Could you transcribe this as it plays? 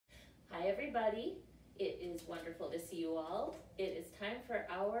Hi everybody, it is wonderful to see you all. It is time for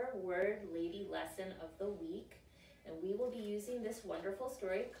our Word Lady lesson of the week, and we will be using this wonderful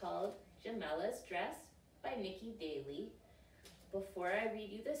story called Jamela's Dress by Nikki Daly. Before I read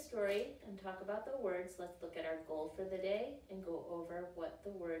you the story and talk about the words, let's look at our goal for the day and go over what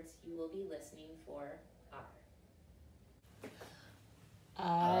the words you will be listening for are.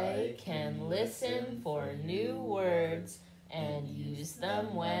 I can listen for new words and use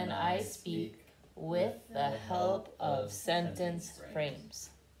them when I speak with the help of sentence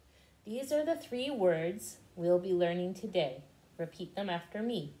frames. These are the 3 words we'll be learning today. Repeat them after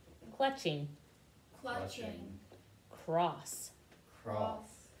me. Clutching. Clutching. Cross. Cross.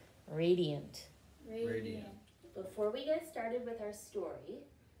 Radiant. Radiant. Before we get started with our story,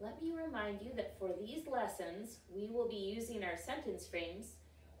 let me remind you that for these lessons, we will be using our sentence frames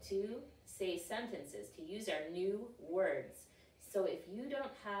to say sentences, to use our new words. So if you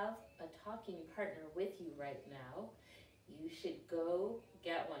don't have a talking partner with you right now, you should go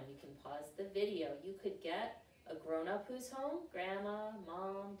get one. You can pause the video. You could get a grown-up who's home, grandma,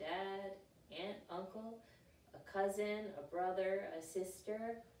 mom, dad, aunt, uncle, a cousin, a brother, a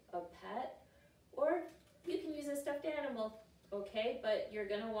sister, a pet, or you can use a stuffed animal, okay? But you're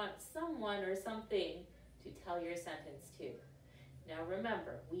gonna want someone or something to tell your sentence to. Now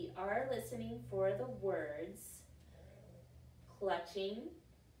remember, we are listening for the words clutching,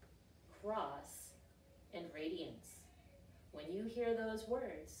 cross, and radiance. When you hear those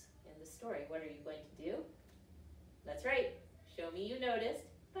words in the story, what are you going to do? That's right, show me you noticed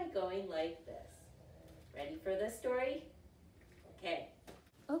by going like this. Ready for the story?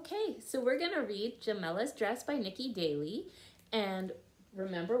 Okay, so we're gonna read Jamela's Dress by Nikki Daly. And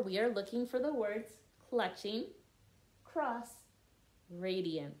remember, we are looking for the words clutching, cross,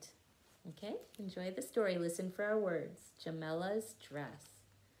 radiant. Okay, enjoy the story. Listen for our words. Jamela's Dress.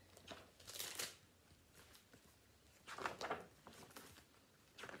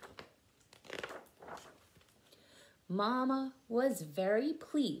 Mama was very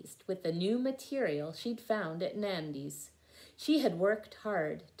pleased with the new material she'd found at Nandy's. She had worked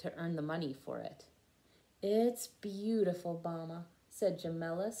hard to earn the money for it. "It's beautiful, Mama," said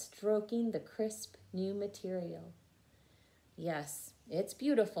Jamela, stroking the crisp new material. "Yes, it's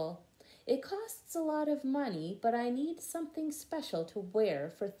beautiful. It costs a lot of money, but I need something special to wear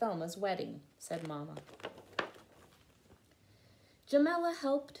for Thelma's wedding," said Mama. Jamela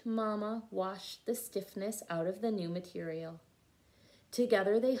helped Mama wash the stiffness out of the new material.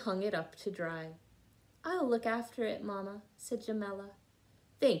 Together they hung it up to dry. "I'll look after it, Mama," said Jamela.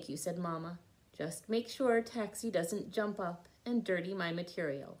 "Thank you," said Mama. "Just make sure Taxi doesn't jump up and dirty my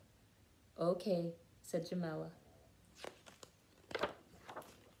material." "Okay," said Jamela.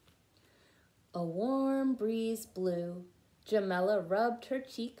 A warm breeze blew. Jamela rubbed her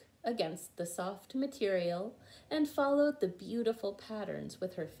cheek against the soft material and followed the beautiful patterns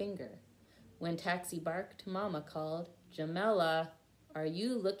with her finger. When Taxi barked, Mama called, "Jamela, are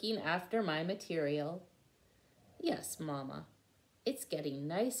you looking after my material?" "Yes, Mama. It's getting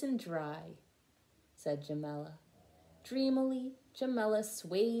nice and dry," said Jamela. Dreamily, Jamela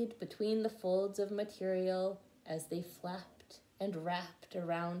swayed between the folds of material as they flapped and wrapped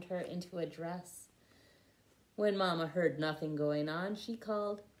around her into a dress. When Mama heard nothing going on, she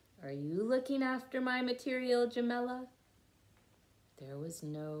called, "Are you looking after my material, Jamela?" There was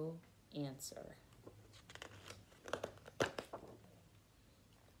no answer.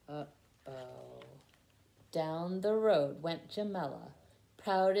 Uh-oh. Down the road went Jamela,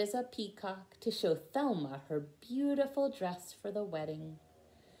 proud as a peacock, to show Thelma her beautiful dress for the wedding.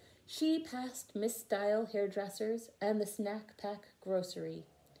 She passed Miss Style hairdressers and the snack pack grocery.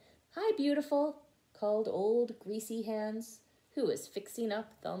 "Hi, beautiful," called old Greasy Hands, who was fixing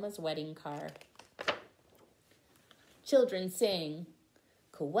up Thelma's wedding car. Children sang,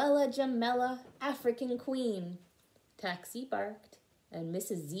 "Coella Jamela, African Queen." Taxi barked, and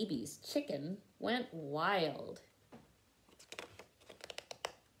Mrs. Zeeby's chicken went wild.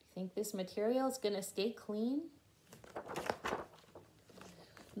 Think this material is going to stay clean?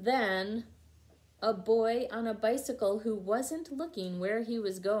 Then a boy on a bicycle who wasn't looking where he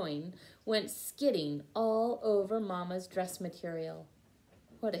was going went skidding all over Mama's dress material.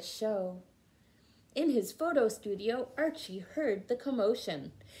 What a show. In his photo studio, Archie heard the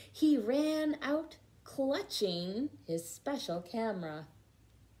commotion. He ran out clutching his special camera.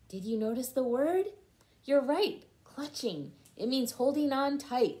 Did you notice the word? You're right, clutching. It means holding on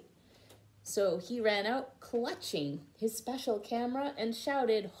tight. So he ran out clutching his special camera and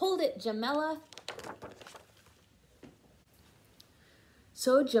shouted, "Hold it, Jamela!"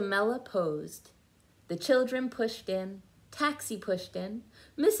 So Jamela posed. The children pushed in, Taxi pushed in,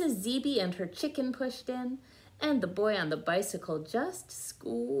 Mrs. Zeeby and her chicken pushed in, and the boy on the bicycle just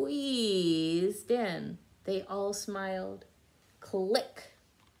squeezed in. They all smiled. Click.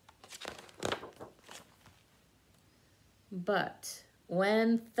 But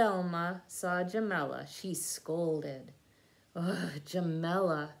when Thelma saw Jamela, she scolded. "Ugh,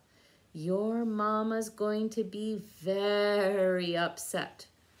 Jamela, your mama's going to be very upset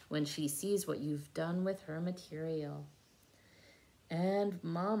when she sees what you've done with her material." And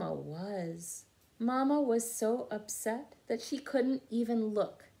Mama was. Mama was so upset that she couldn't even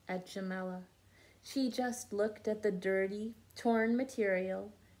look at Jamela. She just looked at the dirty, torn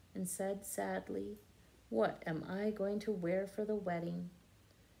material and said sadly, "What am I going to wear for the wedding?"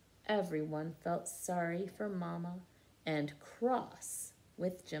 Everyone felt sorry for Mama and cross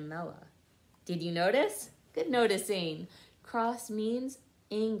with Jamela. Did you notice? Good noticing. Cross means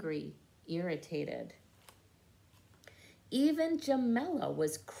angry, irritated. Even Jamela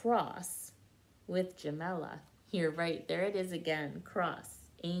was cross with Jamela. You're right, there it is again, cross,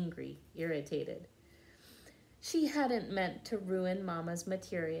 angry, irritated. She hadn't meant to ruin Mama's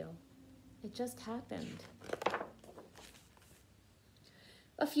material. It just happened.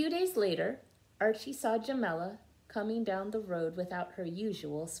 A few days later, Archie saw Jamela coming down the road without her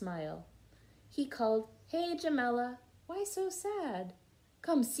usual smile. He called, "Hey, Jamela, why so sad?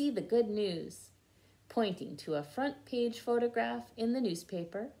 Come see the good news." Pointing to a front-page photograph in the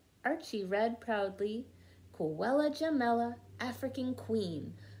newspaper, Archie read proudly, "Quella Jamela, African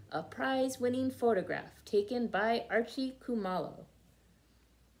Queen, a prize-winning photograph taken by Archie Kumalo."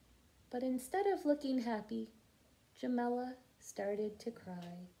 But instead of looking happy, Jamela started to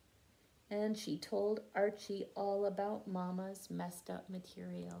cry, and she told Archie all about Mama's messed up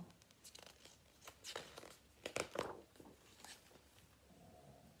material.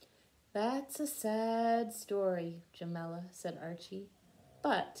 "That's a sad story, Jamela," said Archie,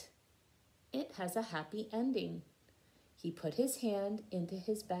 "but it has a happy ending." He put his hand into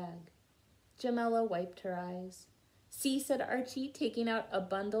his bag. Jamela wiped her eyes. "See," said Archie, taking out a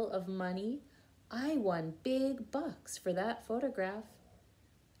bundle of money, "I won big bucks for that photograph."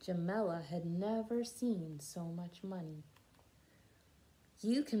 Jamela had never seen so much money.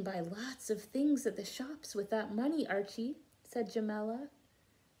 "You can buy lots of things at the shops with that money, Archie," said Jamela.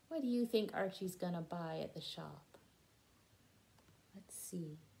 What do you think Archie's gonna buy at the shop? Let's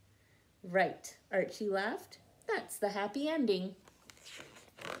see. Right, Archie laughed. That's the happy ending.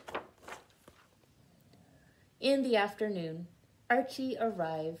 In the afternoon, Archie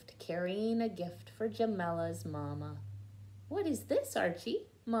arrived carrying a gift for Jamela's mama. "What is this, Archie?"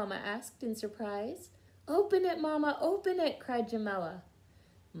 Mama asked in surprise. "Open it, Mama, open it," cried Jamela.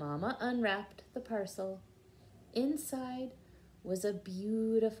 Mama unwrapped the parcel. Inside was a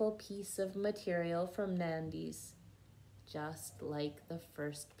beautiful piece of material from Nandy's, just like the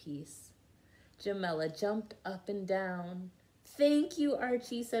first piece. Jamela jumped up and down. "Thank you,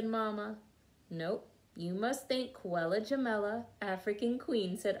 Archie," said Mama. "Nope, you must thank Quella Jamela, African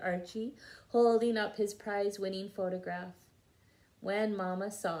Queen," said Archie, holding up his prize-winning photograph. When Mama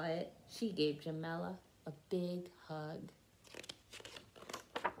saw it, she gave Jamela a big hug.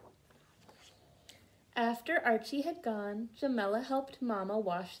 After Archie had gone, Jamela helped Mama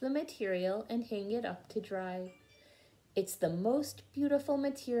wash the material and hang it up to dry. "It's the most beautiful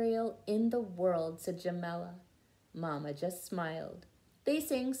material in the world," said Jamela. Mama just smiled. They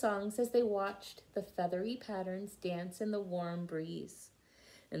sang songs as they watched the feathery patterns dance in the warm breeze.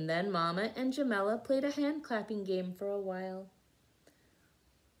 And then Mama and Jamela played a hand-clapping game for a while.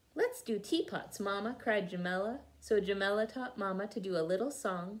 "Let's do teapots, Mama," cried Jamela. So Jamela taught Mama to do a little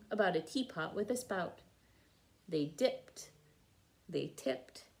song about a teapot with a spout. They dipped, they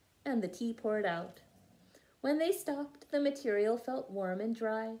tipped, and the tea poured out. When they stopped, the material felt warm and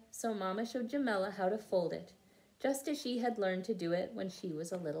dry, so Mama showed Jamela how to fold it, just as she had learned to do it when she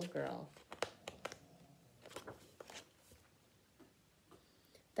was a little girl.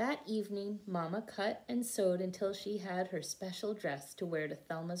 That evening, Mama cut and sewed until she had her special dress to wear to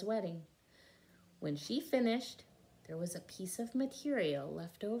Thelma's wedding. When she finished, there was a piece of material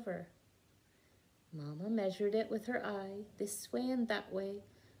left over. Mama measured it with her eye, this way and that way.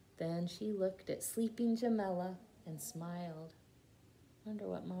 Then she looked at sleeping Jamela and smiled. Wonder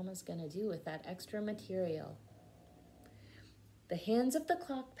what Mama's gonna do with that extra material. The hands of the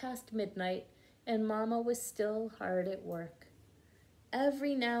clock passed midnight, and Mama was still hard at work.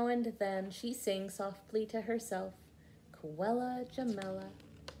 Every now and then she sang softly to herself, "Quella Jamela,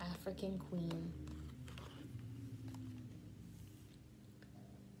 African Queen."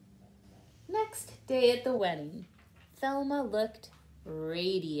 Next day at the wedding, Thelma looked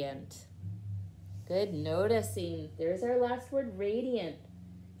radiant. Good noticing. There's our last word, radiant.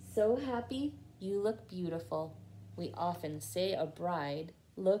 So happy, you look beautiful. We often say a bride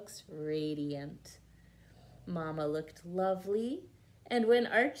looks radiant. Mama looked lovely. And when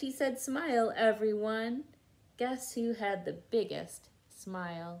Archie said smile, everyone, guess who had the biggest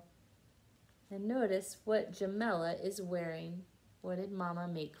smile? And notice what Jamela is wearing. What did Mama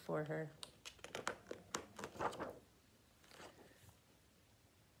make for her?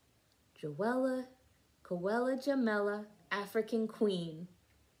 Joella, Coella Jamela, African Queen.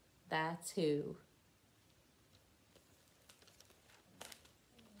 That's who.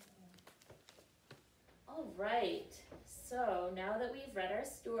 All right, so now that we've read our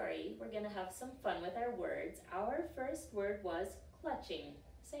story, we're gonna have some fun with our words. Our first word was clutching.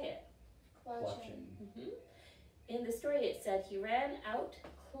 Say it. Clutching. In the story it said he ran out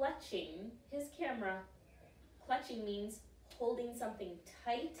clutching his camera. Clutching means holding something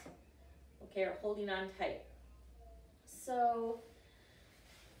tight, okay, or holding on tight. So,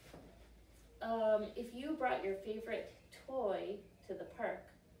 if you brought your favorite toy to the park,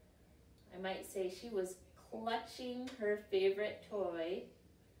 I might say she was clutching her favorite toy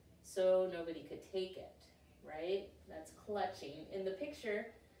so nobody could take it, right? That's clutching. In the picture,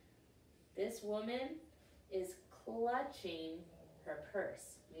 this woman is clutching her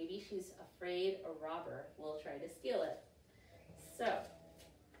purse. Maybe she's afraid a robber will try to steal it. So,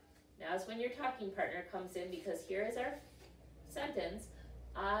 now is when your talking partner comes in, because here is our sentence.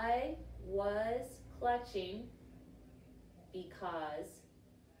 I was clutching because,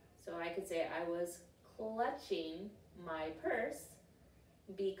 so I could say I was clutching my purse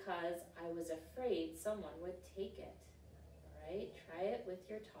because I was afraid someone would take it. All right, try it with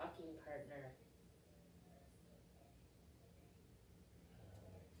your talking partner.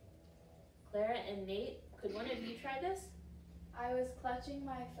 Clara and Nate, could one of you try this? I was clutching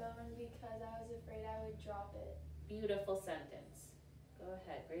my phone because I was afraid I would drop it. Beautiful sentence. Go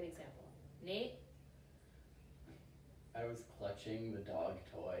ahead, great example. Nate? I was clutching the dog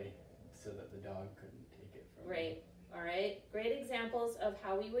toy so that the dog couldn't take it from me. Great, all right. Great examples of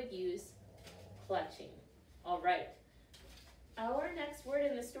how we would use clutching. All right. Our next word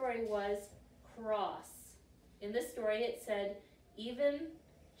in the story was cross. In the story it said, even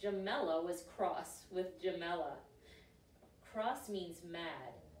Jamela was cross with Jamela. Cross means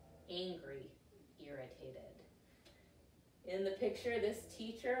mad, angry, irritated. In the picture, this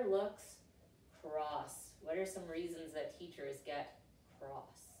teacher looks cross. What are some reasons that teachers get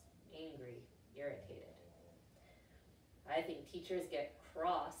cross, angry, irritated? I think teachers get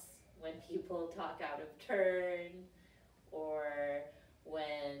cross when people talk out of turn, or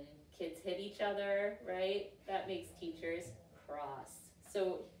when kids hit each other, right? That makes teachers cross.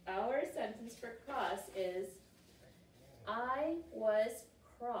 So our sentence for cross is, I was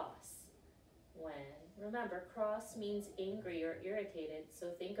cross when, remember, cross means angry or irritated, so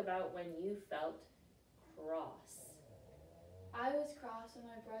think about when you felt cross. I was cross when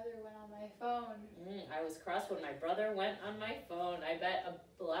my brother went on my phone. I was cross when my brother went on my phone. I bet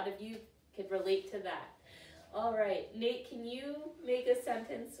a lot of you could relate to that. All right, Nate, can you make a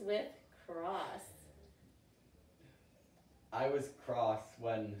sentence with cross? I was cross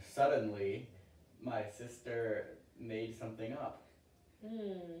when suddenly my sister made something up.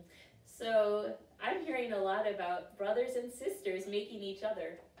 So I'm hearing a lot about brothers and sisters making each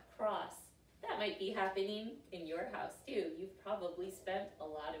other cross. That might be happening in your house too. You've probably spent a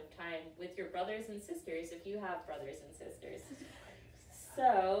lot of time with your brothers and sisters if you have brothers and sisters.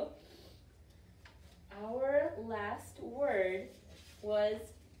 So our last word was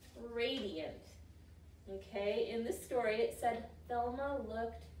radiant. Okay, in the story it said Thelma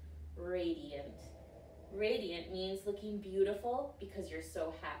looked radiant. Radiant means looking beautiful because you're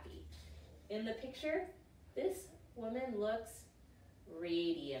so happy. In the picture, this woman looks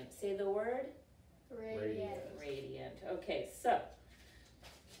radiant. Say the word. Radiant. Radiant. Okay, so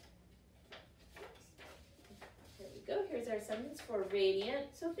here we go. Here's our sentence for radiant.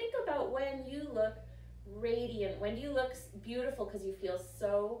 So think about when you look radiant. When do you look beautiful because you feel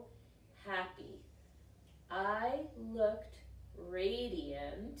so happy? I looked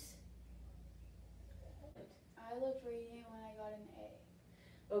radiant. I looked radiant when I got an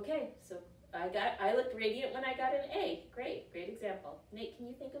A. Okay, so I looked radiant when I got an A. Great example. Nate, can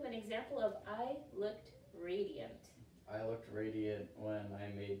you think of an example of I looked radiant? I looked radiant when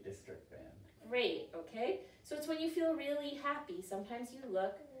I made district band. Great, okay. So it's when you feel really happy. Sometimes you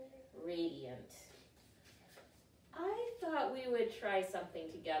look radiant. I thought we would try something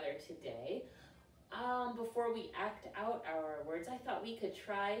together today. Before we act out our words, I thought we could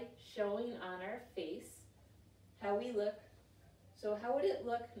try showing on our face how we look So how would it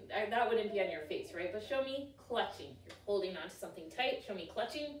look? That wouldn't be on your face, right? But show me clutching. You're holding onto something tight. Show me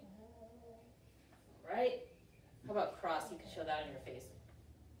clutching. Right? How about cross? You can show that on your face.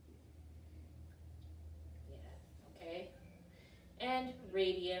 Yeah, okay. And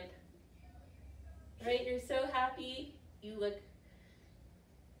radiant. Right, you're so happy. You look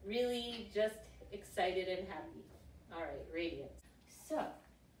really just excited and happy. All right, radiant. So,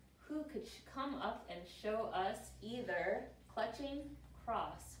 who could come up and show us either clutching,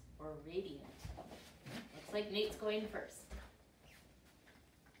 cross, or radiant? Looks like Nate's going first.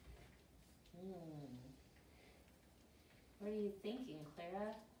 What are you thinking,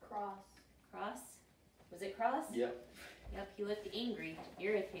 Clara? Cross. Cross? Was it cross? Yep. Yep, he looked angry,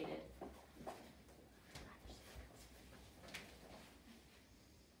 irritated.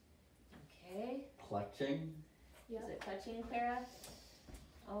 Okay. Clutching. Is it clutching, Clara?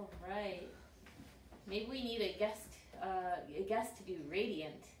 All right. Maybe we need a guest to do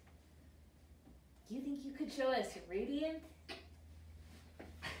radiant. Do you think you could show us radiant?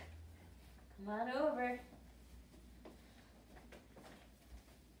 Come on over.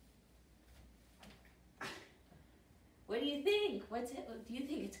 What do you think? Do you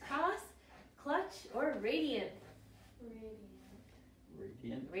think it's cross, clutch, or radiant? Radiant.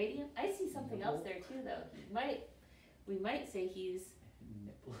 Radiant. Radiant? I see something else there too, though. We might say he's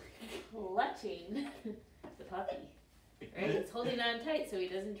Nipple. clutching the puppy. Right? He's holding on tight so he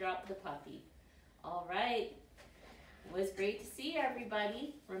doesn't drop the puppy. All right. It was great to see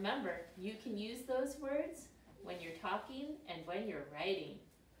everybody. Remember, you can use those words when you're talking and when you're writing.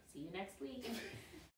 See you next week.